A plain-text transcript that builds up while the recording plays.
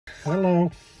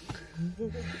Hello.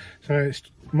 So it's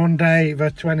Monday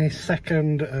the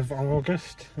 22nd of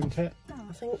August, isn't it? Oh,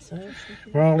 I think so.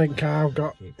 We're all in car, we've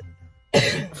got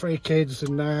 3 kids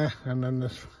in there and then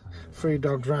there's 3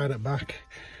 dogs right at back.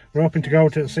 We're hoping to go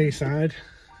to the seaside,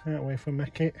 aren't we, for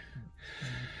Meckit?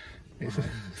 It's a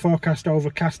forecast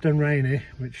overcast and rainy,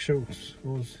 which suits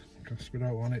us because we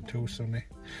don't want it too sunny.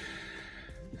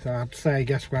 So I'd say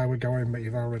guess where we're going, but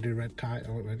you've already read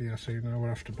title already, so you know we're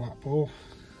after Blackpool.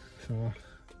 So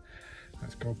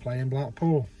let's go play in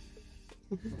Blackpool.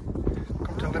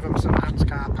 Come to Lythem St Annes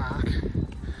car park.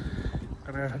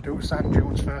 Gonna do sand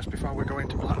dunes first before we go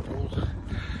into Blackpool.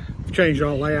 We've changed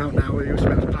our layout now. We used to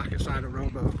be able to park at the side of the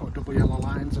road, but we've put double yellow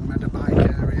lines and made a bike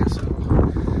area, so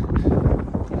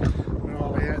we're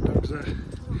all here. Dogs are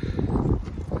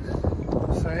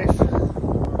safe.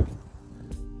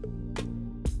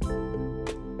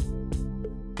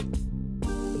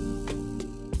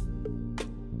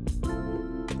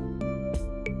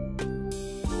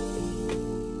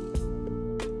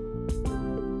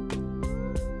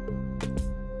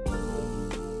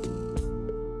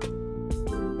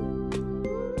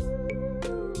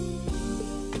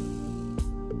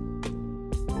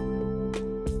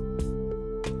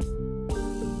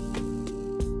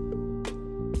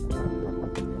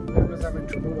 Having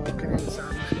trouble walking in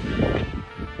sand.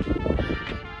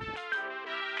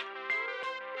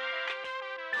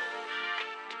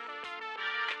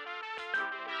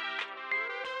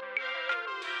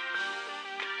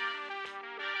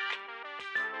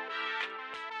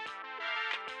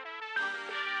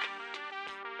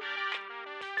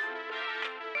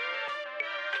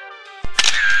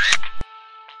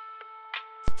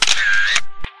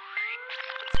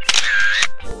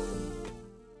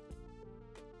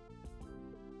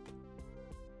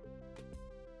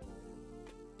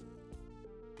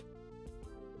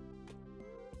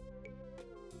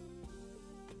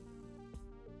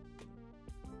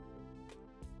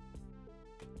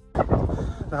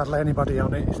 Hardly anybody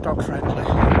on it, it's dog friendly.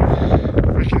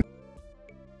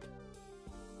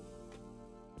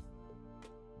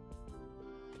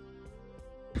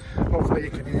 Hopefully you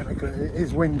can hear it, it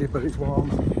is windy but it's warm.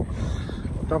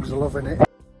 Dogs are loving it.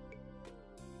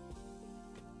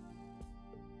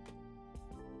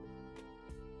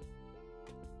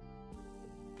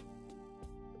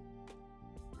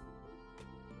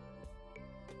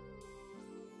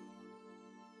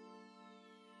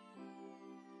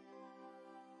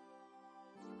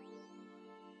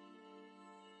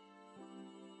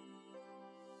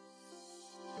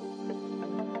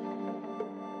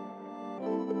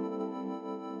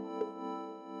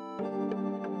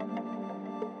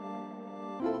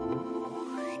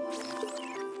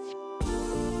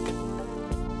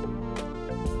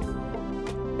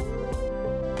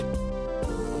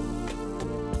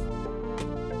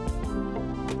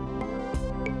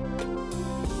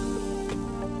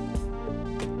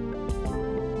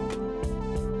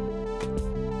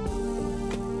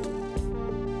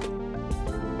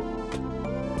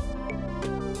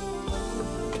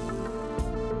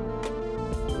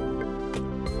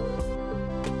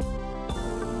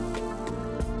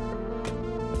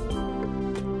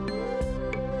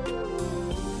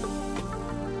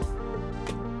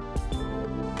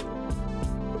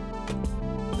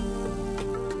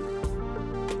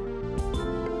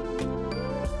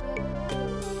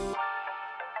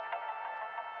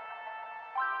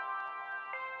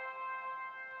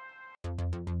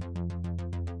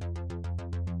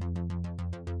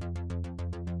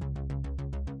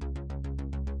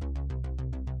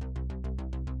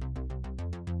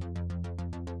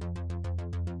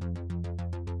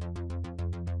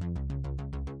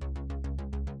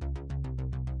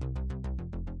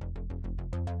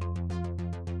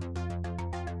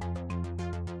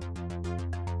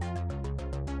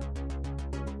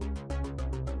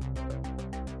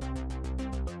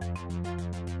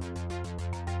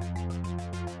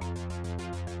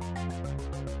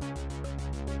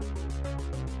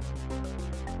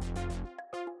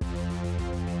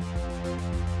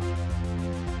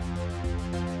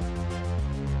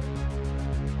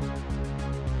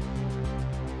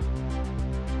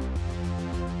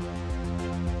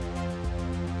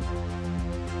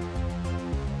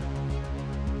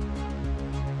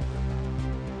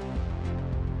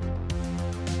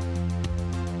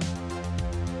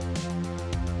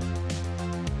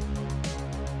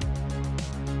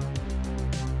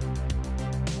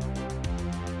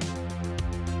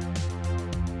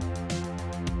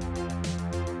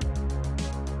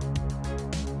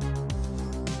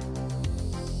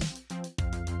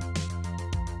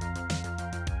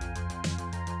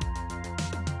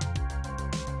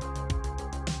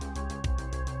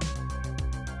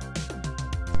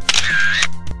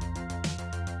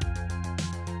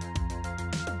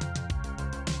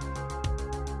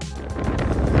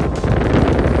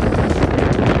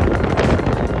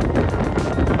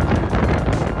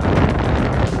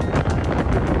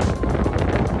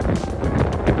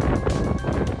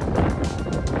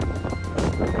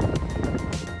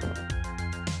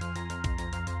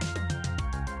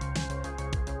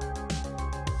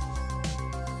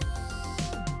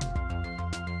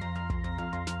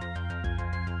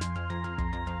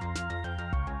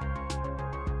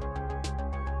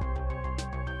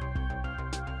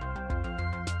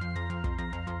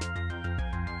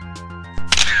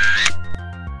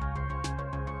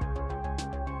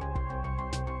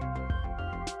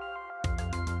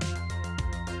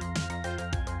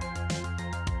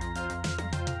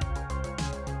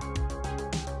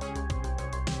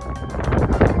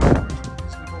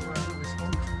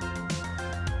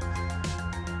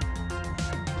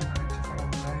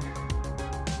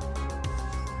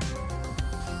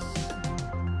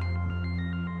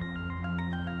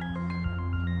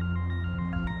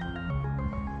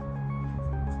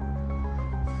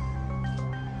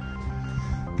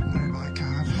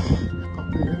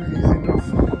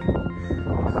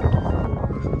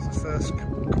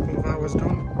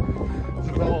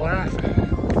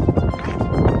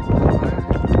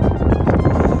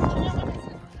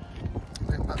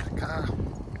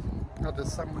 Got the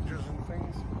sandwiches and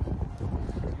things.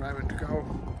 Raring to go.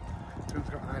 Who's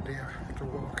got an idea to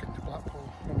walk into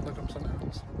Blackpool from Lythem St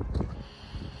Annes?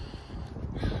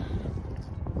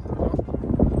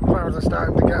 Clouds are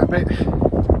starting to get a bit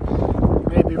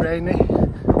maybe rainy.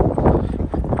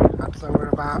 Actually we're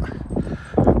about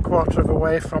a quarter of a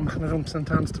way from Lytham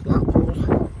St Annes to Blackpool.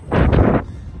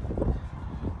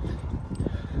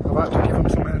 I've had to give them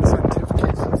some incentive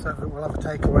kids and said that we'll have a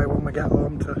takeaway when we get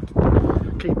home to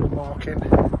keep them walking.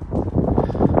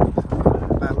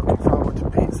 They're looking forward to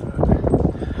pizza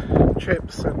and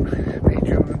chips, and me,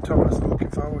 June and Thomas are looking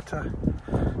forward to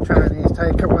Chinese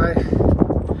takeaway.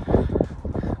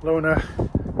 Luna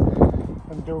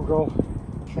and Dougal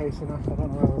chasing us. I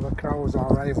don't know whether they're crows or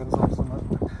ravens or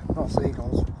something, not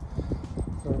seagulls.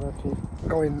 So they keep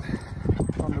going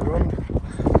on the run.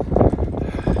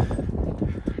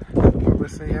 We'll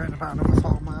see here in about another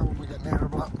 4 miles when we get nearer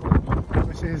Blackpool.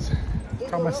 This is,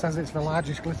 Thomas says it's the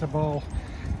largest glitter ball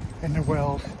in the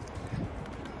world.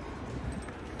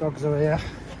 Dogs are here.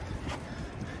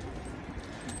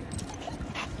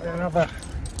 Another.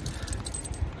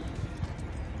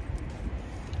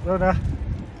 Rhoda.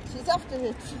 She's after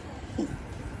it.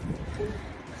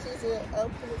 She's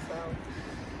helping herself.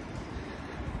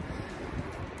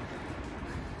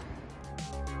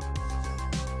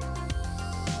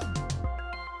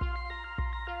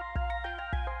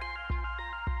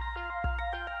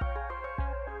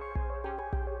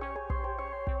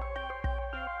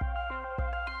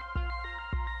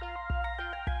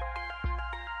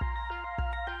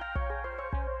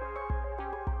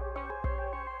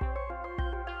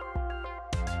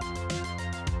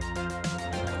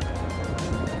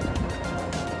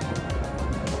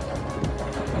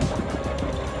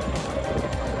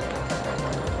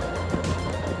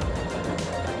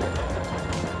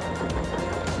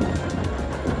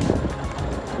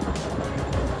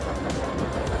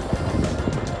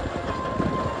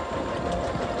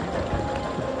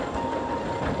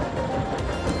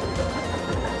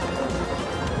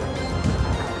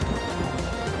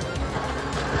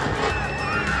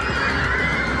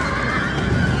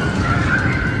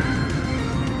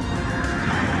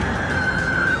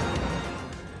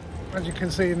 As you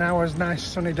can see now, it's a nice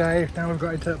sunny day. Now we've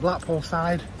got into the Blackpool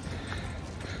side.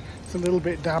 It's a little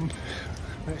bit damp,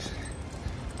 but it's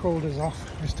cooled us off.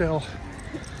 We're still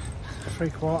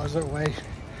 3/4 of the way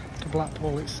to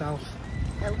Blackpool itself.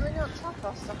 Are we going on top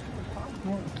or stuck in the pond?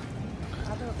 What?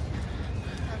 I don't.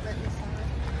 I bet this side.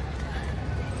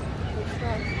 Which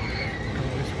way? Go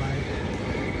this way.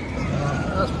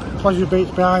 That's Pleasure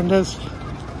Beach behind us.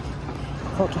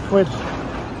 £40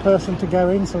 person to go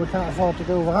in, so we can't afford to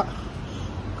do that.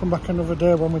 Come back another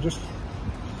day when we just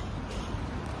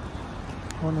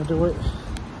want to do it.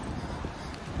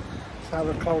 So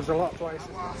we've closed a lot of places.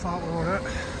 I thought we were at.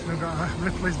 We've got a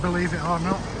Ripley's Believe It or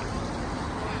Not.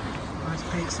 Nice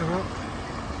pizza up.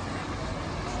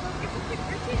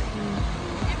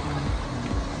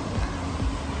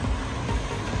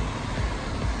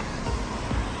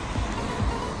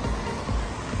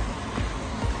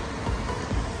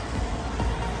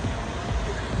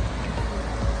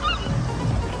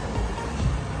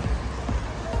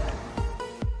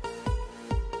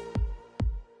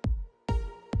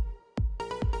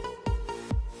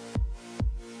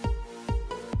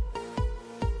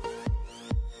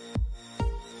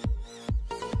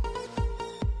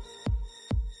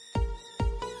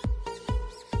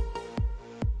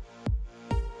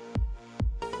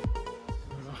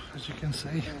 As you can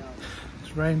see,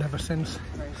 it's rained ever since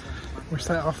we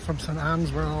set off from St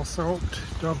Annes. We're all soaked.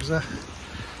 Dogs are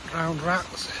drowned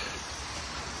rats.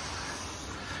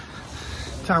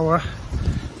 Tower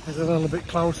is a little bit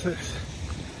closer.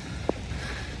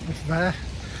 It's there.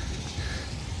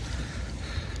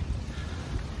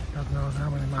 God knows how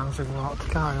many miles we've walked.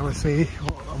 Can't really see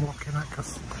what I'm looking at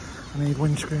because I need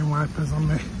windscreen wipers on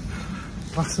my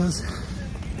glasses.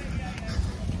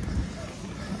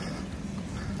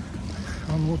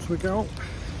 Onwards we go.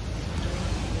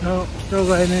 No, still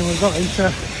raining. We've got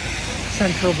into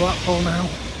central Blackpool now.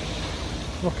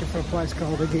 Looking for a place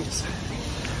called Higgits.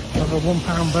 Have a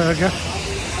 £1 burger.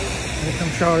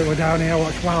 I'm sure it was down here,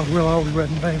 watch Wild Willows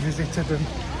when they visited, and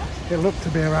it looked to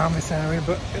be around this area,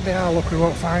 but if they are lucky we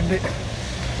won't find it.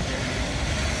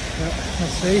 But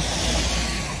let's see.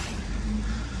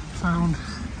 Found.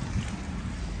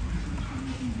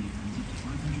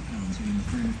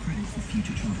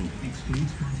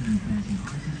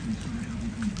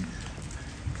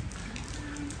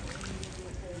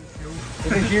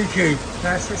 It is YouTube.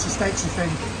 Yes, it's a stakesy thing.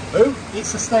 Who?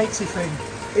 It's a stakesy thing.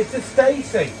 It's a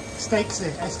Stacey. Stakesy,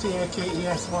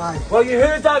 S-T-A-K-E-S-Y. Well, you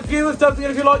heard that, viewers. Don't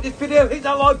forget, if you like this video, hit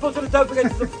that like button and don't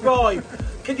forget to subscribe.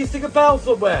 Can you stick a bell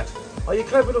somewhere? Are you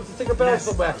clever enough to stick a bell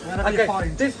somewhere? Okay,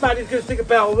 this man is going to stick a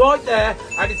bell right there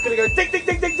and it's going to go ding, ding,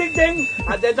 ding, ding, ding, ding.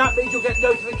 And then that means you'll get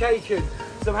notifications.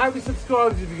 So how many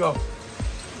subscribers have you got?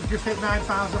 We just hit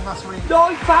 9,000 last week.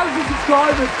 9,000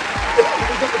 subscribers!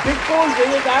 We've got the big boys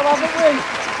here now, haven't we?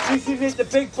 This is it, the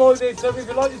big boys here. So if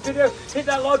you like this video, hit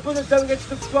that like button, don't forget to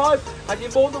subscribe. And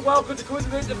you're more than welcome to come in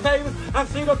and meet the famous. I've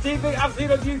seen on TV, I've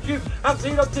seen on YouTube, I've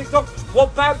seen on TikTok.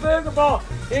 £1 burger bar.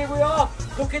 Here we are,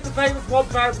 cooking the famous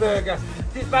 £1 burger.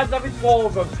 This man's having 4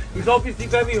 of them. He's obviously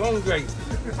very hungry.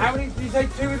 How many did you say?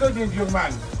 2 with onions, young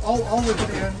man? All with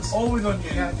onions. All with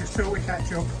onions? Yeah, just 2 with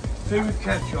ketchup. 2 with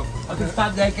ketchup. I can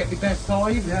stand there, get my best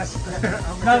size. Yes.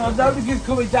 No, I noticed you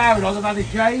coming down, I'd have had a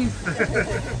shave.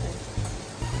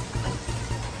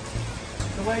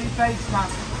 So where are you based, man?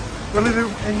 We live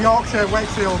in Yorkshire,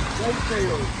 Wakefield.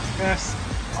 Wakefield? Yes.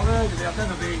 I've heard of it, I've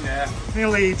never been there. Near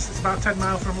Leeds, it's about 10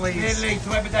 miles from Leeds. Near Leeds,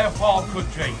 so every day of farm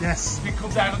country. Yes. You come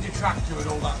down on your tractor and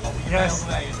all that lot. Yes.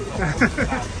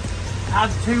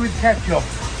 And 2 with ketchup.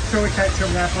 2 with ketchup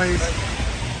there, please.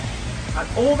 And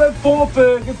all them 4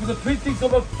 burgers for the princely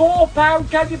sum of £4.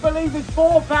 Can you believe it's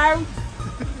 £4?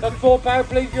 That's £4,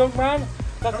 please, young man.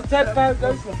 That's a £10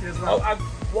 note. Well. Oh, and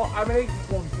what? How many?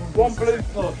 One blue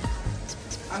plus.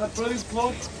 And a blue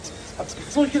plus. A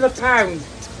slush of £1.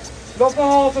 Not for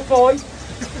half a pint.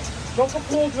 Not for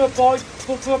quarter of a pint,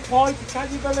 but for a pint. Can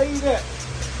you believe it?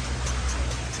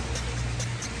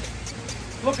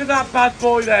 Look at that bad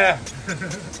boy there.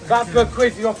 That's for a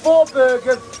quiz. You got 4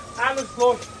 burgers and a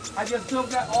slush. And you still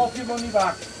get half your money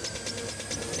back.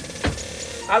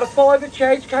 And a £5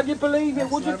 change, can you believe it?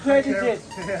 Would you credit it?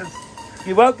 Yes.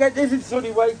 You won't get this in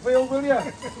sunny Wakefield, will you?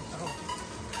 Right,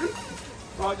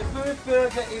 the first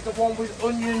burger is the one with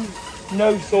onions,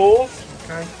 no sauce.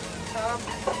 Okay.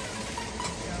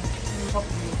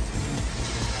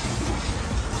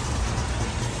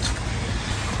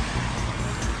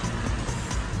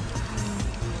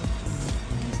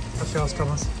 What's yours,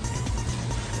 Thomas?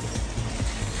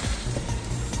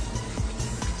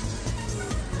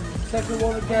 Second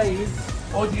one again,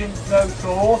 onions, no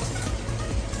sauce.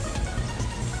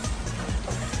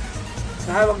 So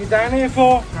how long are you down here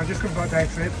for? I just come for a day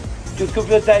trip. Just come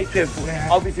for a day trip, Yeah.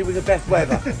 obviously with the best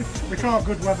weather. We can't have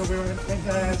good weather, we were in St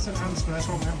Annes first,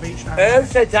 we're on the beach now.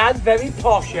 St Annes, very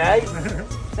posh, eh?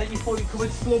 Then you thought you'd come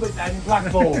and slum it down in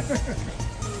Blackpool.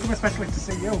 Come especially to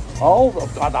see you. Oh,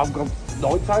 I've got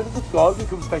 9,000 subscribers, you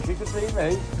come especially to see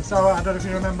me. So I don't know if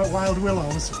you remember Wild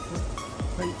Willows,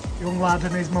 the young lad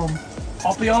and his mum.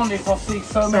 I'll be honest, I see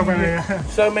so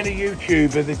many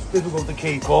YouTubers, it's difficult to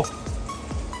keep up.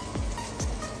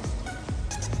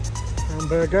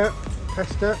 Hamburger,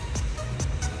 pasta.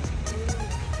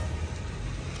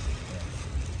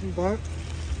 Black.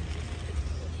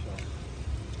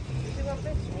 Did you want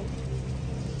this one?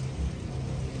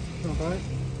 Not bad.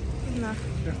 No.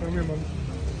 Yeah, from your mum.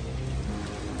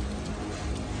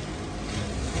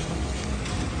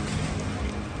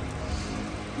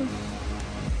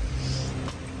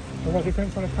 What do you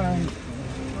think for a pound?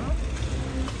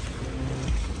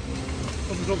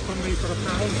 Thumbs up from me for a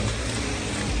pound.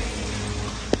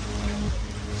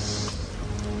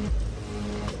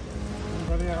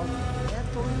 Anybody else? Yeah,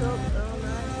 thumbs up.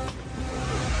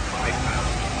 Oh,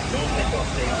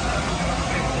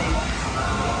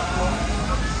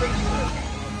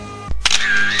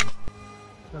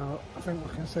 So I think we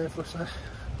can safely say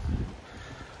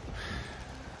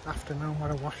afternoon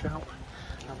when I wash out.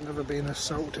 I've never been as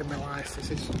soaked in my life.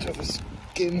 This is tough as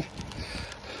skin.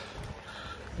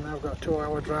 Now I've got a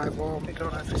 2-hour drive home. I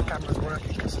don't know if this camera's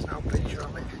working because there's no picture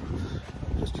on it.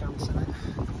 I'm just chancing it.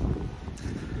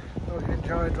 Hope you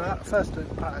enjoyed that. First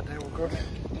part of the day were good.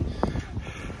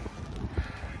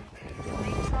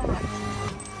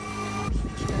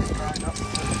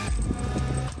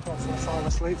 Hopefully I fall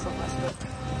asleep from this bit.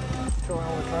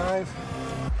 2-hour drive.